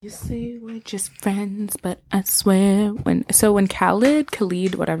You say we're just friends, but I swear when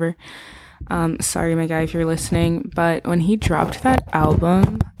Khalid, whatever. Sorry, my guy, if you're listening, but when he dropped that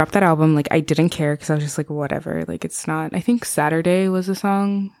album, like I didn't care because I was just like, whatever. Like it's not. I think Saturday was a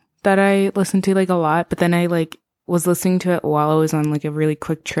song that I listened to like a lot, but then I like was listening to it while I was on like a really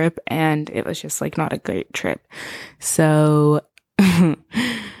quick trip, and it was just like not a great trip. So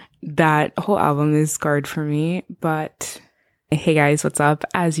that whole album is scarred for me, but. Hey guys, what's up?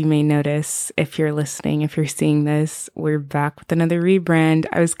 As you may notice, if you're listening, if you're seeing this, we're back with another rebrand.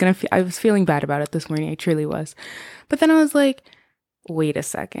 I was feeling bad about it this morning. I truly was. But then I was like, wait a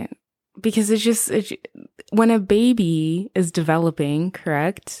second. Because when a baby is developing,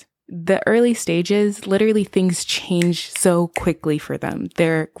 correct? The early stages, literally things change so quickly for them.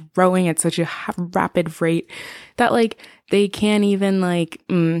 They're growing at such a rapid rate that like they can't even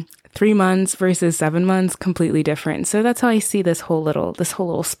 3 months versus 7 months, completely different. So that's how I see this whole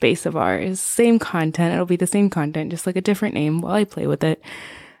little space of ours. Same content. It'll be the same content, just like a different name while I play with it.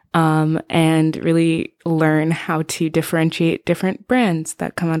 And really learn how to differentiate different brands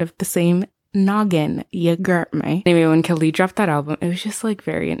that come out of the same noggin. You got me. Anyway, when Khalid dropped that album, it was just like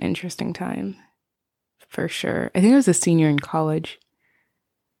very an interesting time. For sure. I think I was a senior in college.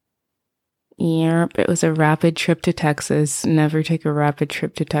 Yep, it was a rapid trip to Texas. Never take a rapid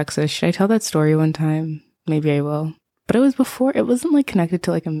trip to Texas. Should I tell that story one time? Maybe I will. But it wasn't like connected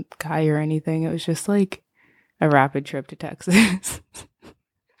to like a guy or anything. It was just like a rapid trip to Texas.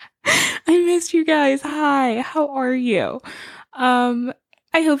 I missed you guys. Hi, how are you? I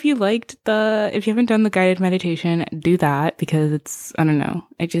hope you liked if you haven't done the guided meditation, do that because it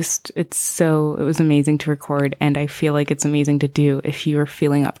was amazing to record, and I feel like it's amazing to do if you are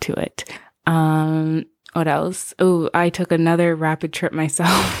feeling up to it. What else? Oh, I took another rapid trip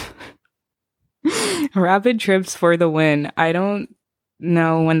myself. Rapid trips for the win. I don't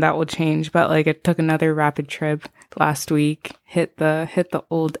know when that will change, but like I took another rapid trip last week. Hit the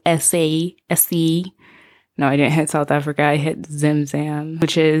old SE. No, I didn't hit South Africa. I hit Zim,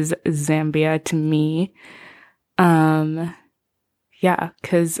 which is Zambia to me. Yeah,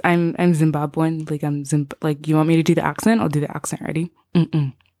 because I'm Zimbabwean. Like you want me to do the accent? I'll do the accent. Ready?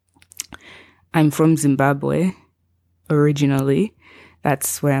 I'm from Zimbabwe, originally.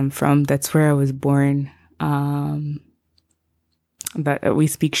 That's where I'm from. That's where I was born. But we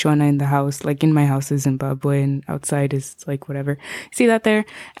speak Shona in the house. Like in my house is Zimbabwe, and outside is like whatever. See that there?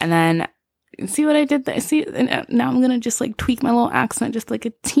 And then see what I did there? See, now I'm gonna just like tweak my little accent, just like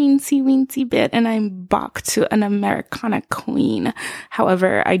a teensy weensy bit, and I'm back to an Americana queen.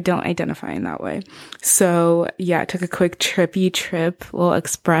 However, I don't identify in that way. So yeah, I took a quick trippy trip, little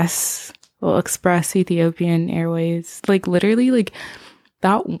express Ethiopian Airways. Like literally like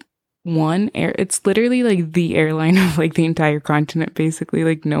that it's literally like the airline of like the entire continent, basically.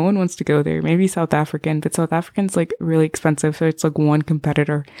 Like no one wants to go there. Maybe South African, but South African's like really expensive. So it's like one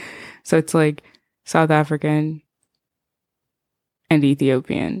competitor. So it's like South African and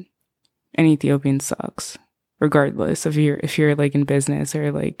Ethiopian. And Ethiopian sucks. Regardless if you're like in business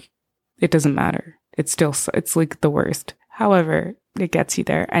or like, it doesn't matter. It's like the worst. However, it gets you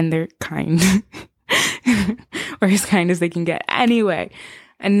there and they're kind. Or as kind as they can get. Anyway,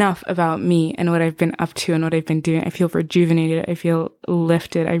 enough about me and what I've been up to and what I've been doing. I feel rejuvenated. I feel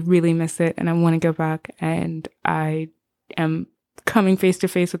lifted. I really miss it. And I want to go back, and I am coming face to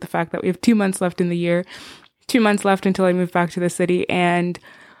face with the fact that we have 2 months left in the year, 2 months left until I move back to the city. And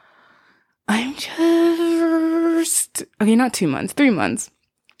I'm just, okay, not 2 months, 3 months.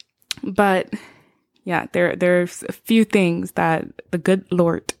 But yeah, there's a few things that the good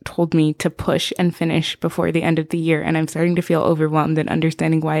Lord told me to push and finish before the end of the year. And I'm starting to feel overwhelmed and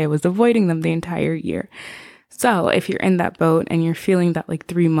understanding why I was avoiding them the entire year. So if you're in that boat and you're feeling that like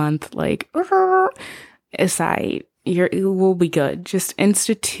 3 month, like, aside, it will be good. Just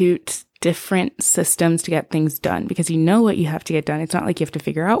institute different systems to get things done because you know what you have to get done. It's not like you have to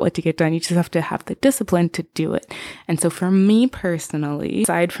figure out what to get done. You just have to have the discipline to do it. And so for me personally,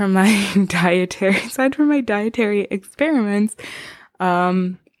 aside from my dietary experiments,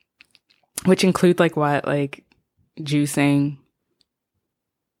 which include like juicing.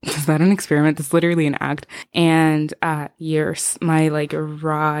 Is that an experiment? That's literally an act. And my like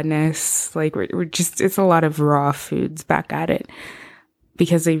rawness, like we're just, it's a lot of raw foods back at it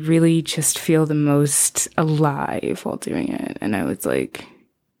because I really just feel the most alive while doing it. And I was like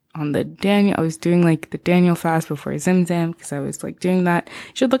I was doing like the Daniel fast before Zim because I was like doing that.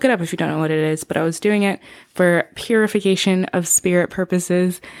 You should look it up if you don't know what it is, but I was doing it for purification of spirit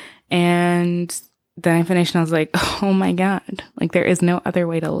purposes. And then I finished and I was like, oh my God, like there is no other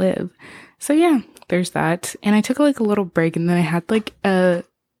way to live. So yeah, there's that. And I took like a little break, and then I had like a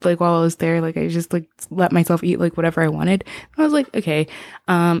like while I was there, like I just like let myself eat like whatever I wanted. I was like, okay,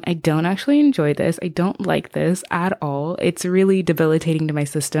 I don't actually enjoy this. I don't like this at all. It's really debilitating to my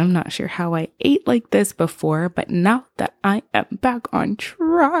system. Not sure how I ate like this before, but now that I am back on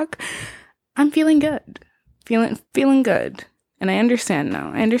track, I'm feeling good. Feeling good. And I understand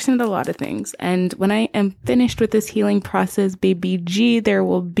now. I understand a lot of things. And when I am finished with this healing process, baby G, there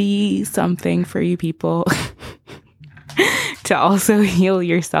will be something for you people to also heal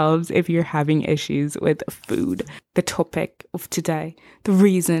yourselves if you're having issues with food. The topic of today, the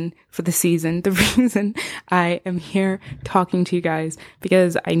reason for the season, the reason I am here talking to you guys,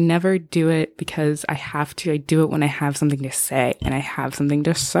 because I never do it because I have to. I do it when I have something to say and I have something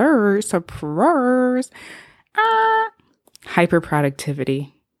to say. Surprise!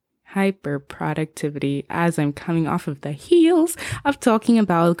 Hyperproductivity as I'm coming off of the heels of talking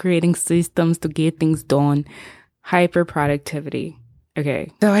about creating systems to get things done. Hyperproductivity.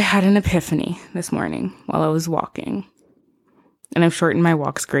 Okay, so I had an epiphany this morning while I was walking, and I've shortened my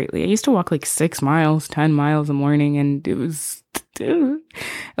walks greatly. I used to walk like 6 miles, 10 miles a morning, and it was,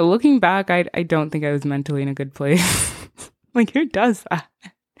 looking back, I don't think I was mentally in a good place. Like, who does that?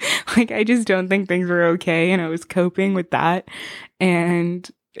 Like, I just don't think things were okay, and I was coping with that. And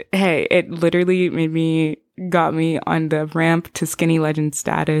hey, it literally got me on the ramp to skinny legend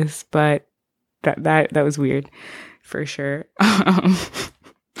status, but that was weird for sure. A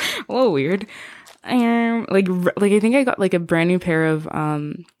little weird. Like I think I got like a brand new pair of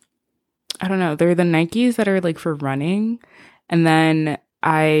I don't know, they're the Nikes that are like for running, and then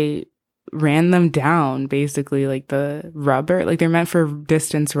I ran them down, basically, like the rubber, like they're meant for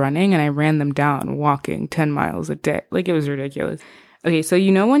distance running, and I ran them down walking 10 miles a day. Like, it was ridiculous. Okay, so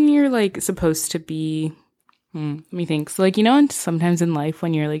you know when you're like supposed to be let me think. So like, you know, and sometimes in life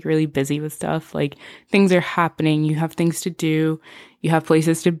when you're like really busy with stuff, like things are happening, you have things to do, you have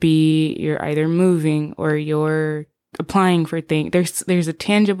places to be, you're either moving or you're applying for things. There's a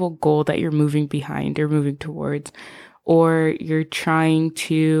tangible goal that you're moving behind or moving towards, or you're trying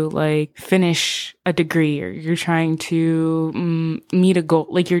to like finish a degree, or you're trying to meet a goal.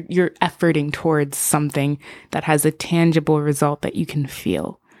 Like you're efforting towards something that has a tangible result that you can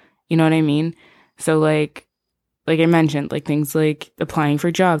feel. You know what I mean? So like I mentioned, like things like applying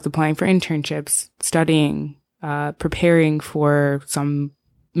for jobs, applying for internships, studying, preparing for some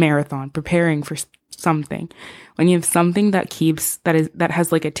marathon, preparing for something. When you have something that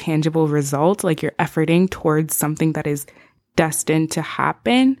has like a tangible result, like you're efforting towards something that is destined to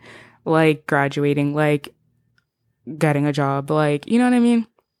happen, like graduating, like getting a job, like, you know what I mean?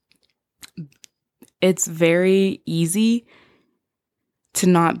 It's very easy to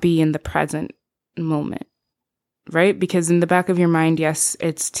not be in the present moment. Right? Because in the back of your mind, yes,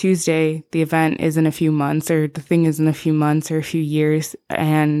 it's Tuesday, the event is in a few months, or the thing is in a few months or a few years,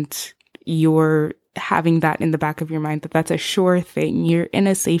 and you're having that in the back of your mind that that's a sure thing. You're in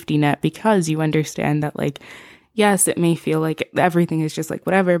a safety net because you understand that, like, yes, it may feel like everything is just like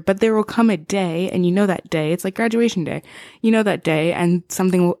whatever, but there will come a day, and you know that day, it's like graduation day. You know that day, and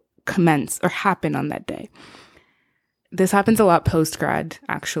something will commence or happen on that day. This happens a lot post-grad,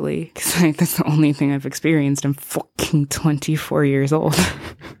 actually, because like, that's the only thing I've experienced. I'm fucking 24 years old.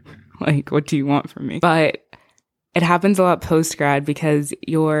 Like, what do you want from me? But it happens a lot post-grad because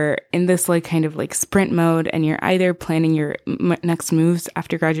you're in this like kind of like sprint mode, and you're either planning your next moves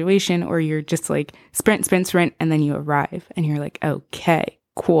after graduation, or you're just like sprint, and then you arrive and you're like, okay,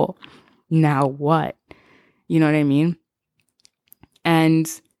 cool. Now what? You know what I mean? And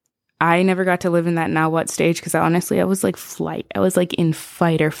I never got to live in that now what stage, because honestly, I was like in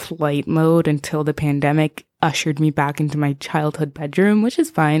fight or flight mode until the pandemic ushered me back into my childhood bedroom, which is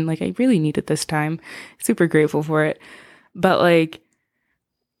fine. Like, I really needed this time. Super grateful for it. But like,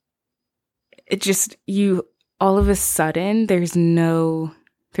 it just, all of a sudden, there's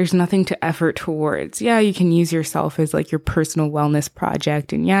nothing to effort towards. Yeah, you can use yourself as like your personal wellness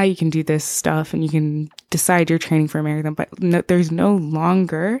project, and yeah, you can do this stuff, and you can decide you're training for a marathon, but there's no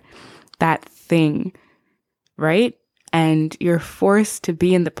longer that thing, right? And you're forced to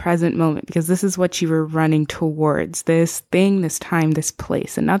be in the present moment because this is what you were running towards, this thing, this time, this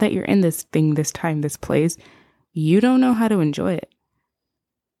place. And now that you're in this thing, this time, this place, you don't know how to enjoy it,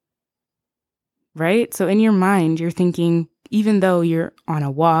 right? So in your mind, you're thinking, even though you're on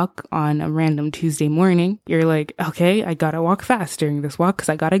a walk on a random Tuesday morning, you're like, okay, I gotta walk fast during this walk because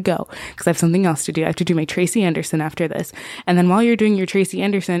I gotta go because I have something else to do. I have to do my Tracy Anderson after this. And then while you're doing your Tracy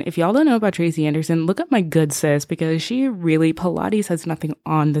Anderson, if y'all don't know about Tracy Anderson, look up my good sis, because she really, Pilates has nothing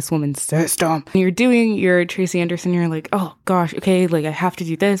on this woman's system. When you're doing your Tracy Anderson, you're like, oh gosh, okay, like I have to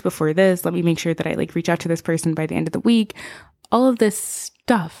do this before this. Let me make sure that I like reach out to this person by the end of the week. All of this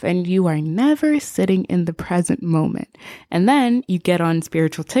stuff and you are never sitting in the present moment. And then you get on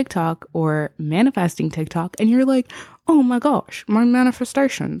spiritual TikTok or manifesting TikTok and you're like, oh my gosh, my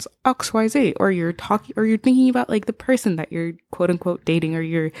manifestations, XYZ. Or you're talking, or you're thinking about like the person that you're quote unquote dating, or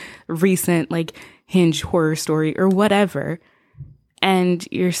your recent like Hinge horror story or whatever. And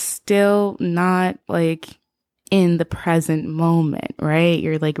you're still not like in the present moment, right?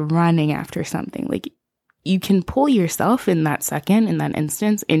 You're like running after something. Like you can pull yourself in that second, in that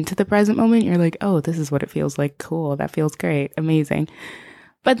instance, into the present moment. You're like, oh, this is what it feels like. Cool. That feels great. Amazing.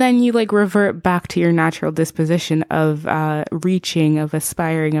 But then you like revert back to your natural disposition of reaching, of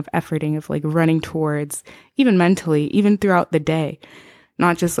aspiring, of efforting, of like running towards, even mentally, even throughout the day,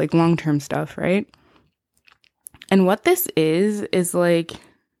 not just like long-term stuff, right? And what this is like,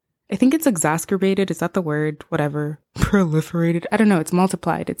 I think it's exacerbated. Is that the word? Whatever. Proliferated. I don't know. It's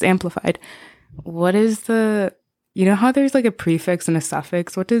multiplied. It's amplified. What is the, you know how there's like a prefix and a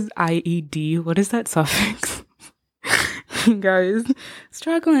suffix? What does IED? What is that suffix? Guys,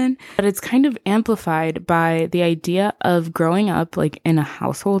 struggling. But it's kind of amplified by the idea of growing up like in a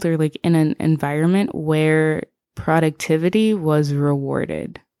household or like in an environment where productivity was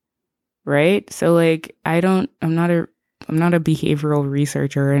rewarded, right? So like I'm not a behavioral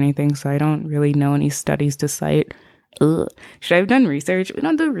researcher or anything, so I don't really know any studies to cite. Ugh. Should I have done research? We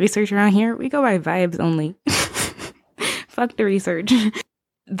don't do research around here. We go by vibes only. Fuck the research.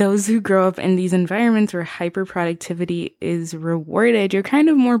 Those who grow up in these environments where hyperproductivity is rewarded, you're kind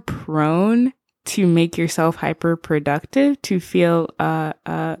of more prone to make yourself hyper productive, to feel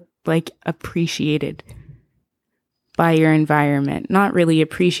like appreciated by your environment. Not really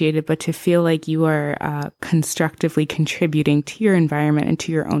appreciated, but to feel like you are constructively contributing to your environment and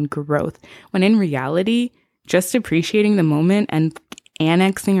to your own growth. When in reality, just appreciating the moment and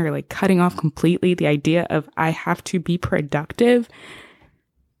annexing or like cutting off completely the idea of I have to be productive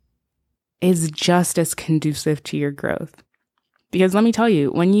is just as conducive to your growth. Because let me tell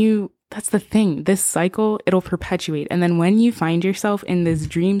you, that's the thing, this cycle, it'll perpetuate. And then when you find yourself in this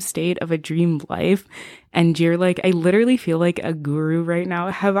dream state of a dream life, and you're like, I literally feel like a guru right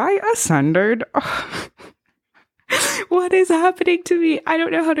now. Have I ascended? What is happening to me? I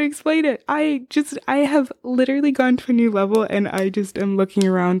don't know how to explain it. I have literally gone to a new level, and I just am looking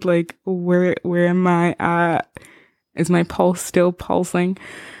around like, where am I at? Is my pulse still pulsing?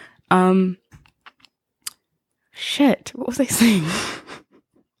 Shit, what was I saying?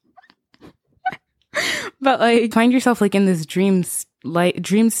 But like, find yourself like in this dream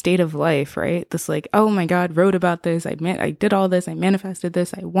state of life, right? This like, oh my God, wrote about this. I did all this. I manifested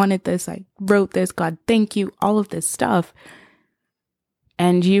this. I wanted this. I wrote this. God, thank you. All of this stuff.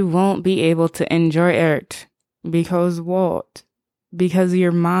 And you won't be able to enjoy it because what? Because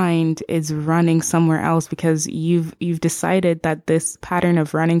your mind is running somewhere else, because you've decided that this pattern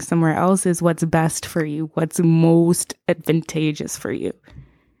of running somewhere else is what's best for you, what's most advantageous for you,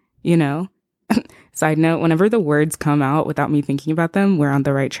 you know? Side note, whenever the words come out without me thinking about them, we're on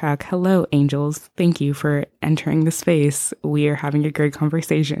the right track. Hello, angels. Thank you for entering the space. We are having a great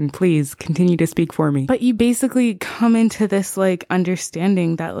conversation. Please continue to speak for me. But you basically come into this like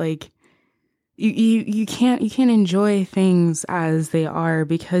understanding that like you can't enjoy things as they are,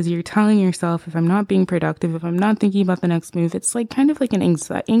 because you're telling yourself, if I'm not being productive, if I'm not thinking about the next move, it's like kind of like an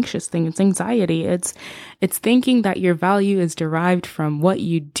anxious thing. It's anxiety. It's thinking that your value is derived from what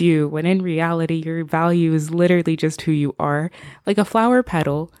you do, when in reality, your value is literally just who you are. Like a flower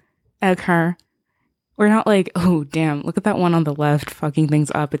petal, okay. We're not like, oh, damn, look at that one on the left fucking things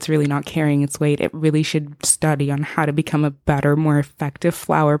up. It's really not carrying its weight. It really should study on how to become a better, more effective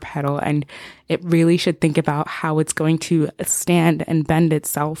flower petal. And it really should think about how it's going to stand and bend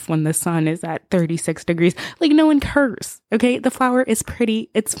itself when the sun is at 36 degrees. Like, no one cares, okay? The flower is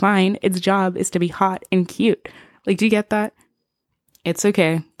pretty. It's fine. Its job is to be hot and cute. Like, do you get that? It's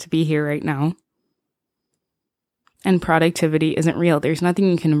okay to be here right now. And productivity isn't real. There's nothing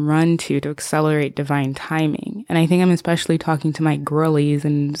you can run to accelerate divine timing. And I think I'm especially talking to my girlies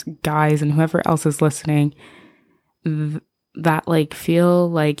and guys and whoever else is listening that like feel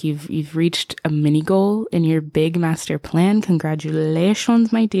like you've reached a mini goal in your big master plan.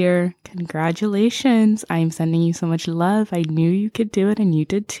 Congratulations, my dear. Congratulations. I am sending you so much love. I knew you could do it, and you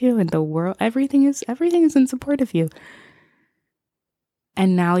did too. And the world, everything is in support of you.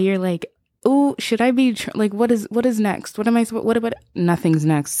 And now you're like, oh, should I be like, what is next? What about nothing's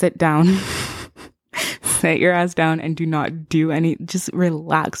next. Sit down. Sit your ass down and do not do any, just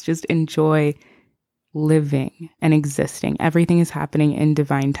relax, just enjoy living and existing. Everything is happening in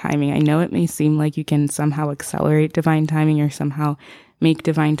divine timing. I know it may seem like you can somehow accelerate divine timing or somehow make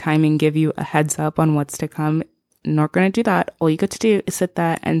divine timing give you a heads up on what's to come. not going to do that. All you got to do is sit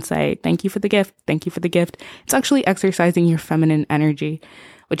there and say, thank you for the gift. Thank you for the gift. It's actually exercising your feminine energy,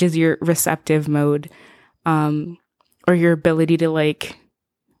 which is your receptive mode, or your ability to like,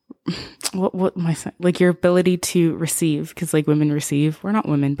 what am I saying? Like your ability to receive, because like women receive, we're not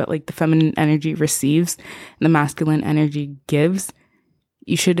women, but like the feminine energy receives and the masculine energy gives.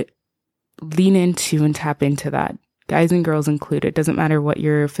 You should lean into and tap into that. Guys and girls included. Doesn't matter what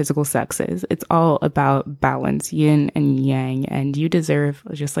your physical sex is. It's all about balance, yin and yang. And you deserve,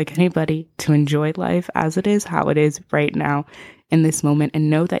 just like anybody, to enjoy life as it is, how it is right now in this moment. And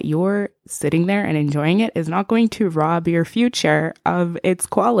know that you're sitting there and enjoying it is not going to rob your future of its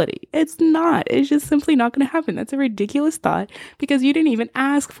quality. It's not. It's just simply not going to happen. That's a ridiculous thought because you didn't even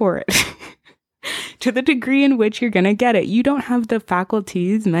ask for it. To the degree in which you're going to get it. You don't have the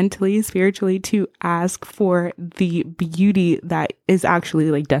faculties mentally, spiritually to ask for the beauty that is actually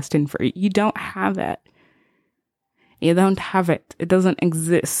like destined for you. You don't have it. You don't have it. It doesn't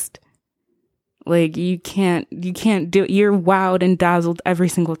exist. Like you can't do it. You're wowed and dazzled every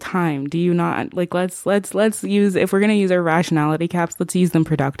single time. Do you not? Like let's use, if we're going to use our rationality caps, let's use them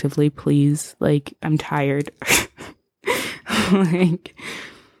productively, please. Like I'm tired. Like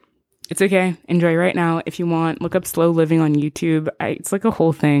it's okay. Enjoy right now. If you want, look up slow living on YouTube. It's like a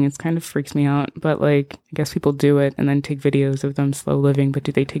whole thing. It's kind of freaks me out, but like, I guess people do it and then take videos of them slow living, but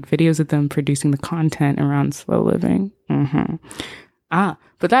do they take videos of them producing the content around slow living?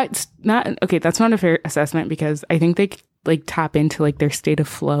 But that's not, okay. That's not a fair assessment because I think they like tap into like their state of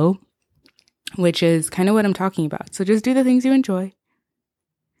flow, which is kind of what I'm talking about. So just do the things you enjoy.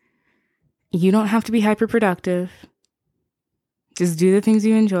 You don't have to be hyper productive. Just do the things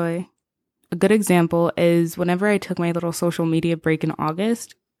you enjoy. A good example is whenever I took my little social media break in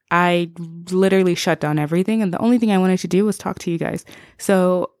August, I literally shut down everything. And the only thing I wanted to do was talk to you guys.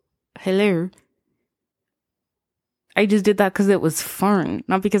 So, hello. I just did that because it was fun,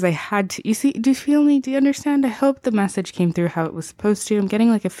 not because I had to. You see, do you feel me? Do you understand? I hope the message came through how it was supposed to. I'm getting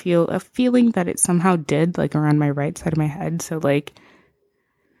like a feeling that it somehow did, like around my right side of my head. So like,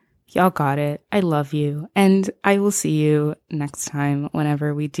 y'all got it. I love you. And I will see you next time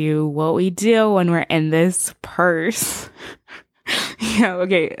whenever we do what we do when we're in this purse. Yeah,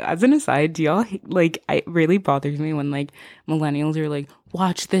 okay. As an aside, do y'all like, it really bothers me when like millennials are like,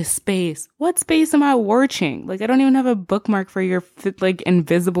 watch this space. What space am I watching? Like, I don't even have a bookmark for your like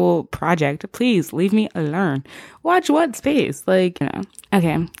invisible project. Please leave me alone. Watch what space? Like, you know.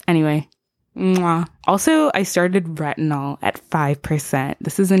 Okay. Anyway. Mwah. Also, I started retinol at 5%.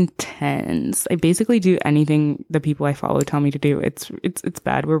 This is intense. I basically do anything the people I follow tell me to do. It's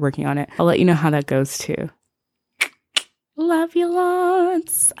bad. We're working on it. I'll let you know how that goes too. Love you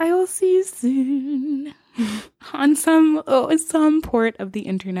lots. I will see you soon on some port of the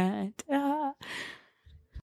internet.